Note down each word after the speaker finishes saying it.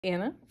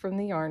Anna from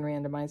the Yarn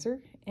Randomizer,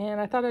 and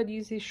I thought I'd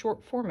use these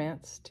short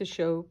formats to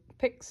show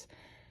picks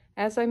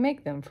as I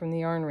make them from the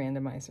Yarn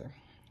Randomizer.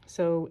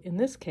 So in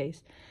this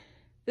case,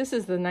 this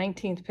is the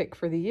 19th pick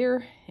for the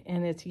year,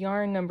 and it's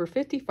yarn number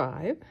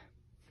 55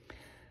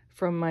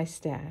 from my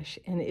stash,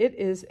 and it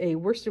is a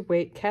worsted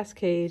weight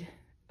Cascade,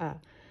 I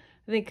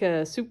think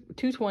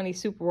 220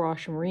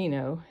 superwash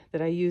merino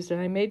that I used,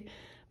 and I made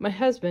my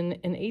husband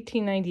an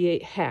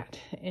 1898 hat.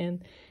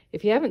 And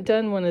if you haven't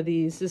done one of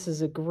these, this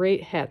is a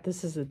great hat.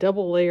 This is a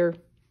double layer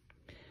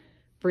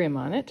brim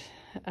on it,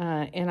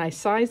 and I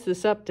sized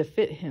this up to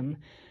fit him.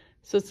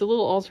 So it's a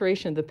little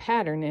alteration of the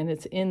pattern, and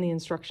it's in the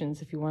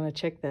instructions if you want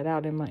to check that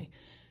out in my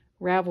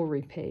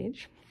Ravelry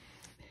page.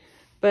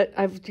 But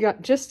I've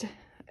got just,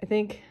 I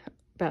think,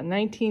 about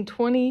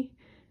 19-20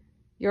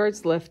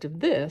 yards left of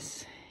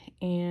this,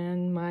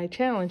 and my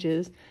challenge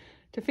is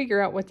to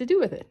figure out what to do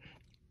with it.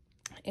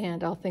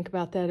 And I'll think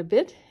about that a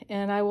bit,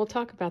 and I will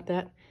talk about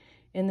that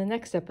in the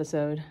next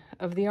episode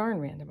of the Yarn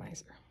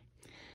Randomizer.